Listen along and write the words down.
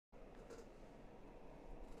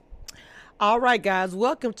All right, guys,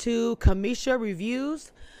 welcome to Kamisha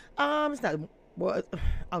Reviews. It's not well.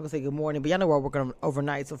 I'm gonna say good morning, but y'all know we're working on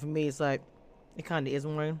overnight, so for me, it's like it kind of is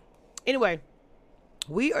morning. Anyway,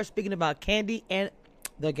 we are speaking about Kandi and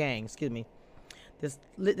the gang. Excuse me. This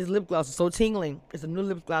lip gloss is so tingling. It's a new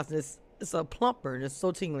lip gloss, and it's a plumper, and it's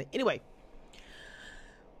so tingling. Anyway,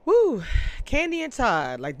 woo, Kandi and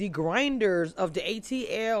Todd, like the grinders of the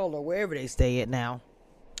ATL or wherever they stay at now.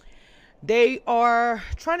 They are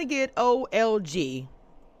trying to get OLG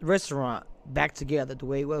restaurant back together the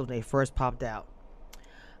way it was when they first popped out.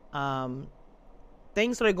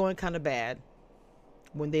 Things started going kind of bad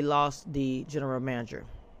when they lost the general manager.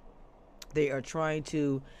 They are trying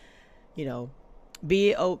to,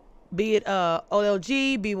 be it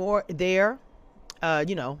OLG, be more there,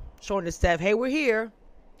 showing the staff, hey, we're here,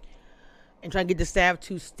 and trying to get the staff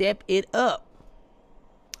to step it up.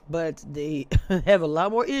 But they have a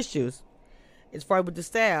lot more issues as far as with the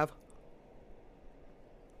staff.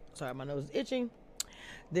 Sorry, my nose is itching.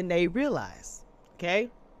 Than they realize. Okay?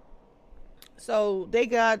 So they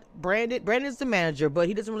got Brandon. Brandon's the manager, but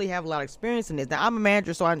he doesn't really have a lot of experience in this. Now, I'm a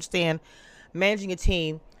manager, so I understand managing a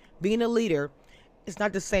team, being a leader. It's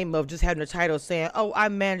not the same of just having a title saying, oh, I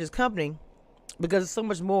manage this company, because it's so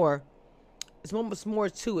much more. It's much more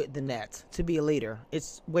to it than that, to be a leader.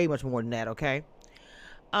 It's way much more than that, okay?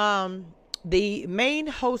 The main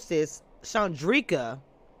hostess, Chandrika,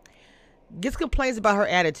 gets complaints about her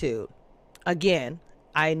attitude. Again,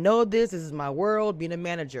 I know this is my world, being a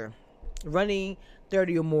manager, running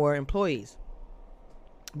 30 or more employees.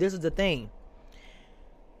 This is the thing.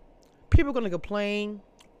 People are going to complain.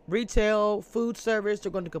 Retail, food service,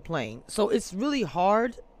 they're going to complain. So it's really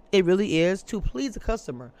hard, it really is, to please the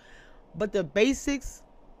customer. But the basics,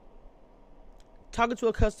 talking to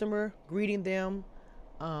a customer, greeting them,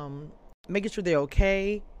 making sure they're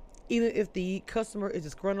okay, even if the customer is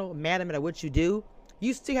disgruntled, mad at what you do,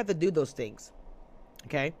 you still have to do those things.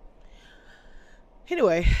 Okay?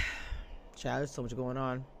 Anyway, child, there's so much going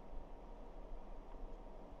on.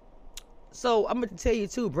 So I'm going to tell you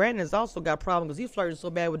too, Brandon's also got problems because he's flirting so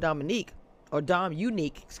bad with Dom Unique,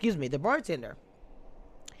 the bartender.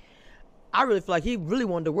 I really feel like he really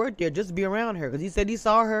wanted to work there just to be around her, because he said he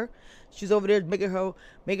saw her. She's over there making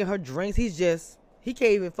her drinks. He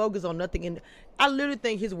can't even focus on nothing. I literally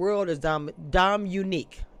think his world is Dom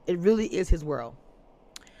Unique. It really is his world.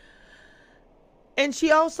 And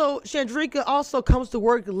Chandrika also comes to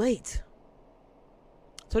work late.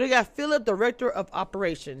 So they got Philip, director of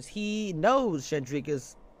operations. He knows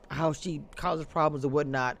Chandrika's, how she causes problems and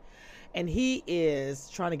whatnot. And he is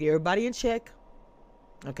trying to get everybody in check.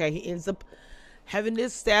 Okay, he ends up having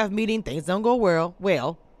this staff meeting. Things don't go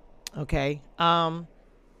well. Okay.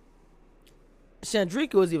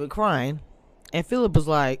 Chandrika was even crying. And Philip was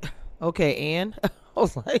like, okay, and I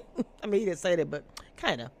was like, I mean, he didn't say that, but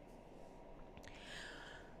kind of.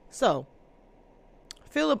 So,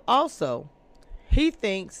 Philip also, he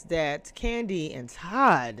thinks that Kandi and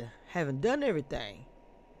Todd haven't done everything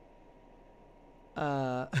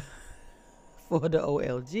for the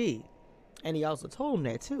OLG. And he also told him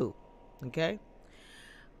that too. Okay?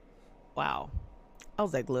 Wow. I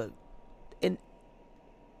was like, look. And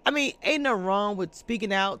I mean, ain't nothing wrong with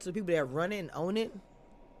speaking out to people that run it and own it.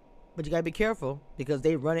 But you gotta be careful, because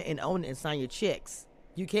they run it and own it and sign your checks.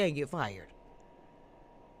 You can't get fired.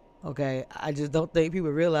 Okay? I just don't think people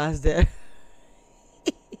realize that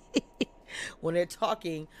when they're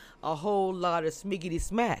talking a whole lot of smiggity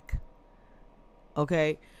smack.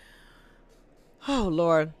 Okay? Oh,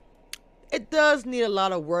 Lord. It does need a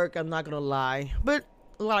lot of work, I'm not going to lie. But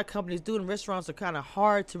a lot of companies doing restaurants are kind of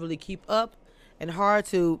hard to really keep up and hard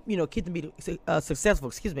to, keep them be successful.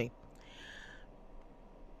 Excuse me.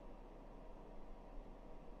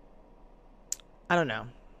 I don't know.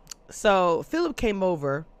 So, Philip came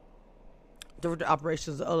over, director of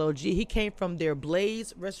operations of OLG. He came from their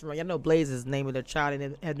Blaze restaurant. Y'all know Blaze is the name of their child,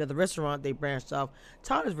 and they had another restaurant they branched off.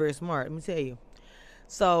 Todd is very smart, let me tell you.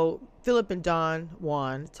 So, Philip and Don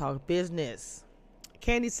Juan talk business.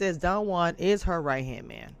 Kandi says Don Juan is her right-hand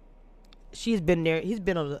man. She's been there. He's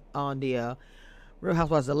been on the Real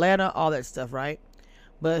Housewives of Atlanta, all that stuff, right?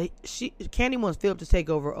 But Kandi wants Philip to take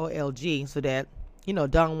over OLG so that,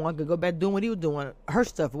 Don Juan could go back doing what he was doing, her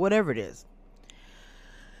stuff, whatever it is.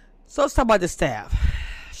 So, let's talk about the staff.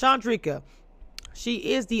 Chandrika,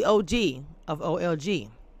 she is the OG of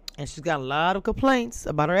OLG, and she's got a lot of complaints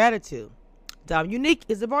about her attitude. Dom Unique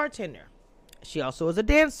is a bartender. She also is a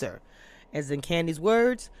dancer. As in Kandi's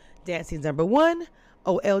words, dancing is number 1,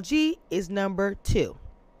 OLG is number 2.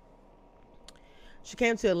 She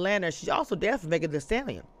came to Atlanta. She also danced for Megan Thee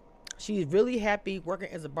Stallion. She's really happy working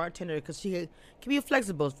as a bartender because she can be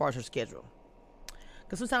flexible as far as her schedule.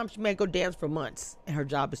 Because sometimes she may go dance for months and her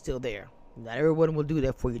job is still there. Not everyone will do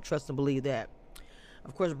that for you. Trust and believe that.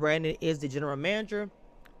 Of course, Brandon is the general manager,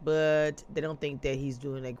 but they don't think that he's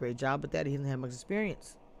doing a great job with that. He doesn't have much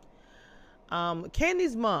experience.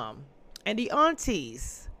 Kandi's mom and the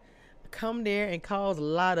aunties come there and cause a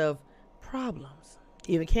lot of problems.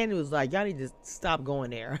 Even Kandi was like, y'all need to stop going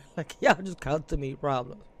there. Like, y'all just cause too many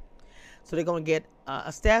problems. So they're going to get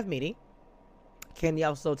a staff meeting. Kandi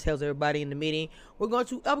also tells everybody in the meeting, we're going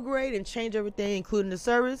to upgrade and change everything, including the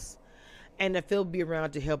service. And that Phil will be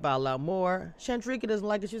around to help out a lot more. Chandrika doesn't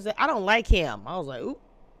like it. She said, I don't like him. I was like, ooh.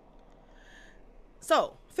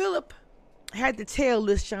 So, Philip had to tell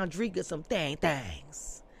this Chandrika some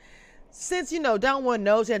things. Since, down one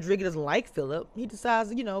knows Chandrika doesn't like Philip, he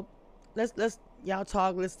decides, let's y'all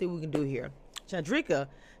talk. Let's see what we can do here. Chandrika,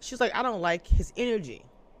 she's like, I don't like his energy.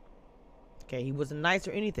 Okay, he wasn't nice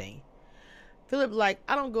or anything. Philip like,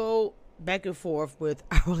 I don't go back and forth with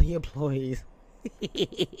hourly employees.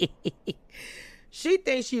 She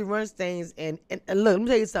thinks she runs things, and look, let me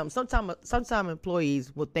tell you something. Sometimes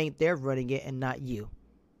employees will think they're running it and not you.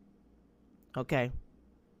 Okay.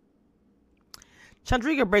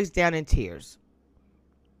 Chandrika breaks down in tears.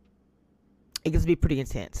 It gets to be pretty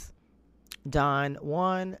intense. Don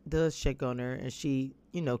Juan does shake on her, and she,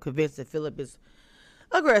 convinced that Philip is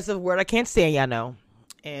aggressive, word I can't stand, y'all know.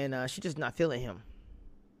 And she's just not feeling him.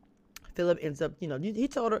 Philip ends up, he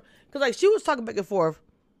told her, because like she was talking back and forth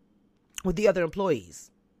with the other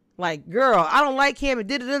employees. Like, girl, I don't like him, and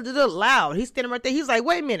did loud. He's standing right there. He's like,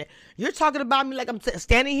 wait a minute. You're talking about me like I'm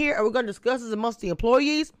standing here, and we're going to discuss this amongst the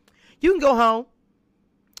employees? You can go home.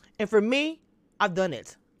 And for me, I've done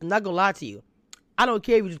it. I'm not going to lie to you. I don't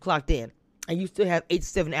care if you just clocked in, and you still have 8 to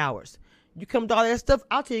 7 hours. You come to all that stuff,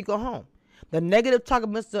 I'll tell you go home. The negative talk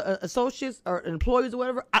against the associates or employees or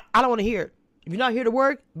whatever, I don't want to hear it. If you're not here to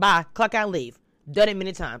work, bye. Clock out and leave. Done it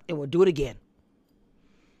many times, and we'll do it again.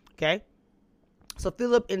 Okay? So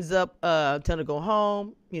Philip ends up telling her to go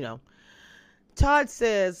home. Todd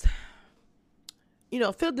says,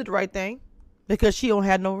 Phil did the right thing because she don't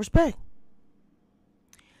have no respect.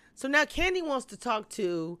 So now Kandi wants to talk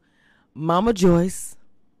to Mama Joyce,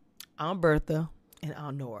 Aunt Bertha, and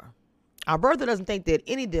Aunt Nora. Aunt Bertha doesn't think that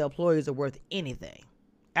any of the employees are worth anything.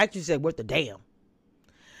 Actually, she said worth a damn.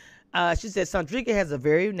 She said Chandrika has a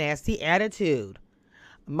very nasty attitude.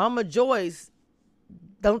 Mama Joyce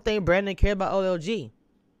don't think Brandon cares about OLG.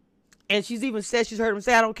 And she's even said she's heard him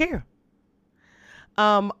say, I don't care.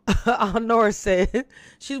 Aunt Nora said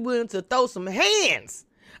she's willing to throw some hands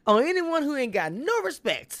on anyone who ain't got no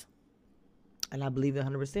respect. And I believe it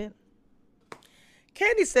 100%.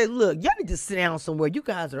 Kandi said, look, y'all need to sit down somewhere. You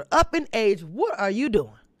guys are up in age. What are you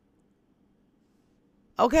doing?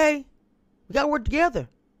 Okay? We got to work together.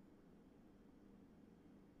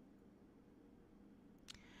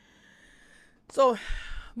 So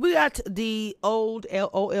we got the old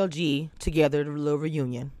OLG together, the little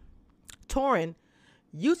reunion. Torrin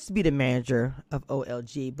used to be the manager of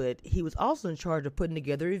OLG, but he was also in charge of putting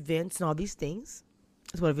together events and all these things.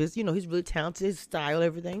 It's one of his, he's really talented, his style,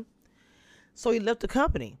 everything. So he left the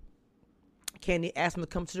company. Kandi asked him to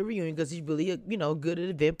come to the reunion because he's really, good at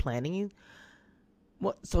event planning.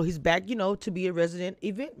 Well, so he's back, to be a resident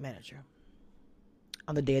event manager.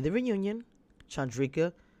 On the day of the reunion,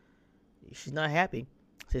 Chandrika, she's not happy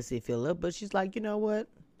to see Philip, but she's like, you know what?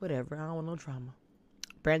 Whatever. I don't want no drama.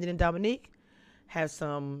 Brandon and Dominique have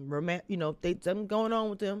some something going on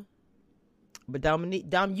with them. But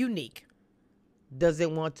Unique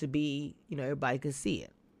doesn't want to be, everybody can see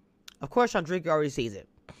it. Of course, Chandrika already sees it.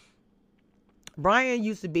 Brian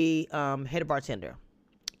used to be head bartender.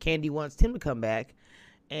 Kandi wants him to come back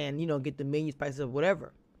and, get the menu, spices, or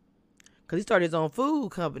whatever. Because he started his own food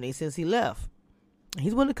company since he left.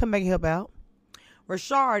 He's willing to come back and help out.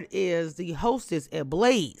 Rashard is the hostess at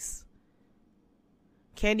Blaze.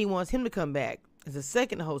 Kandi wants him to come back as a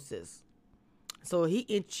second hostess. So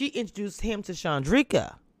she introduced him to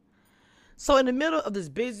Chandrika. So in the middle of this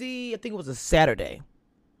busy, I think it was a Saturday,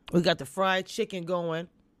 we got the fried chicken going.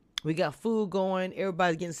 We got food going.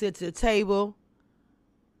 Everybody's getting sit to the table.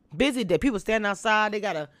 Busy day. People standing outside. They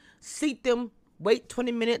got to seat them, wait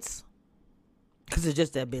 20 minutes because it's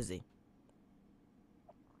just that busy.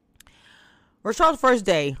 Rashad's first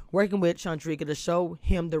day working with Chandrika to show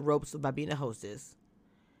him the ropes about being a hostess.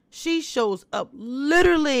 She shows up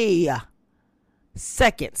literally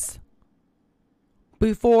seconds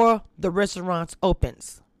before the restaurant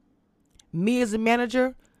opens. Me as a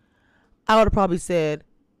manager, I would have probably said,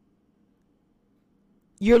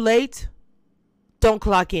 you're late, don't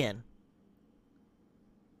clock in.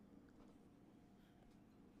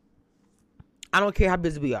 I don't care how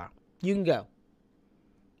busy we are. You can go.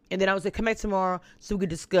 And then I would say, come back tomorrow so we could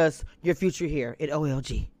discuss your future here at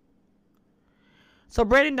OLG. So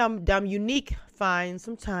Brandon Unique finds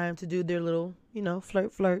some time to do their little,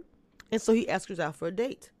 flirt. And so he asks her out for a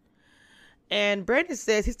date. And Brandon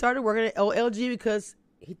says he started working at OLG because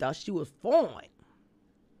he thought she was fine.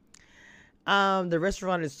 The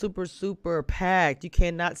restaurant is super, super packed. You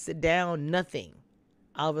cannot sit down, nothing.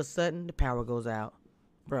 All of a sudden, the power goes out.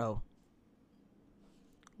 Bro.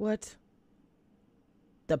 What?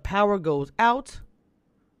 The power goes out?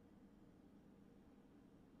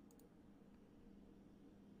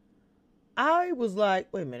 I was like,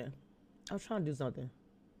 wait a minute. I was trying to do something.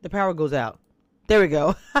 The power goes out. There we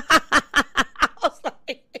go. I was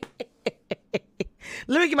like,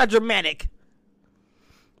 let me get my dramatic.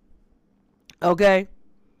 Okay.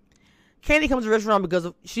 Kandi comes to the restaurant because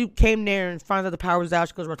she came there and finds out the power was out.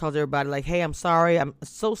 She goes around and tells everybody, like, hey, I'm sorry. I'm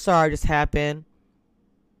so sorry this happened.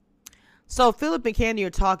 So Philip and Kandi are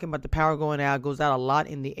talking about the power going out. It goes out a lot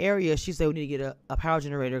in the area. She said we need to get a power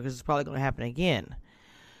generator because it's probably going to happen again.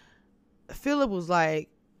 Philip was like,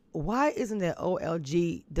 why isn't it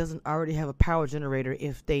OLG doesn't already have a power generator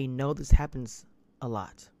if they know this happens a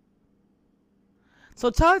lot? So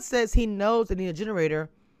Todd says he knows they need a generator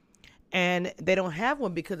and they don't have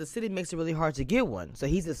one because the city makes it really hard to get one. So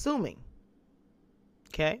he's assuming.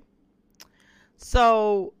 Okay.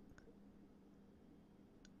 So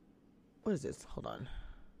what is this? Hold on.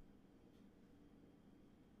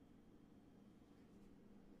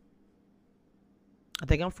 I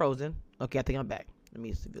think I'm frozen. Okay, I think I'm back. Let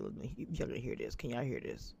me see. Y'all gonna hear this. Can y'all hear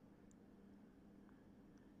this?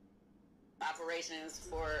 Operations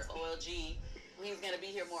for OLG. He's gonna be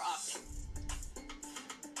here more often.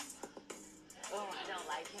 Oh, I don't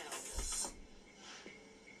like him.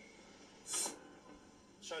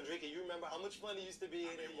 Chandrika, you remember how much fun it used to be?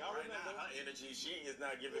 Y'all remember? Now, her energy, she is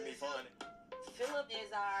not giving me fun. Philip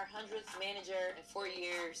is our 100th manager in 4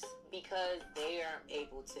 years because they are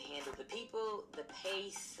able to handle the people, the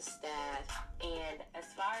pace, the staff, and as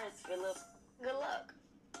far as Philip, good luck.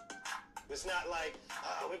 It's not like,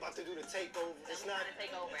 we're about to do the takeover. It's not a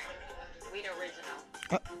takeover. We the original.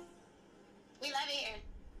 We love it here.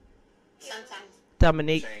 Sometimes.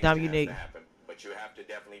 Dominique. Happen, but you have to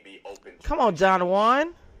definitely be open to Come on, John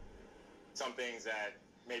Juan. Some things that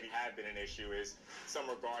maybe have been an issue is some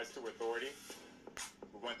regards to authority.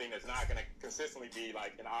 One thing that's not going to consistently be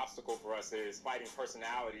like an obstacle for us is fighting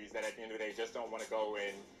personalities that at the end of the day just don't want to go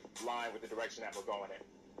in line with the direction that we're going in.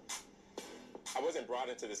 I wasn't brought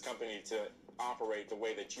into this company to operate the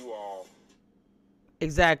way that you all.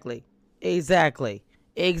 Exactly.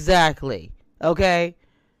 Okay.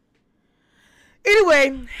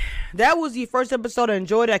 Anyway, that was the first episode. I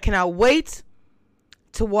enjoyed it. I cannot wait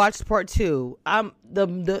to watch part 2. Look, let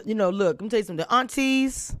me tell you something. The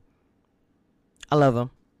aunties, I love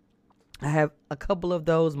them. I have a couple of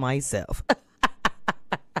those myself.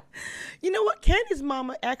 You know what? Candy's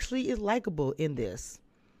mama actually is likable in this.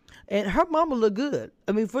 And her mama look good.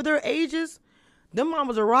 I mean, for their ages, them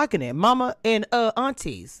mamas are rocking it. Mama and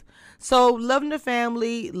aunties. So, loving the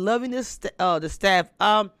family, loving the staff.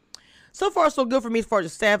 So far, so good for me as far as the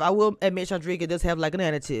staff. I will admit Chandrika does have like an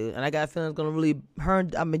attitude. And I got a feeling it's going to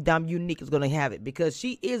really, Dom Unique is going to have it. Because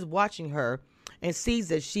she is watching her and sees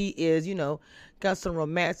that she is, got some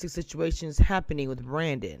romantic situations happening with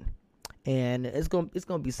Brandon. And it's going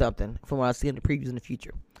to be something from what I see in the previews in the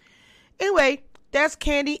future. Anyway, that's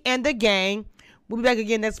Kandi and the gang. We'll be back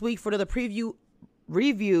again next week for another preview,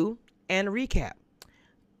 review, and recap.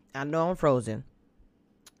 I know I'm frozen.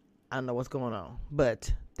 I don't know what's going on.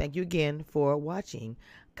 But thank you again for watching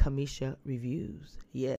Kamisha Reviews. Yes.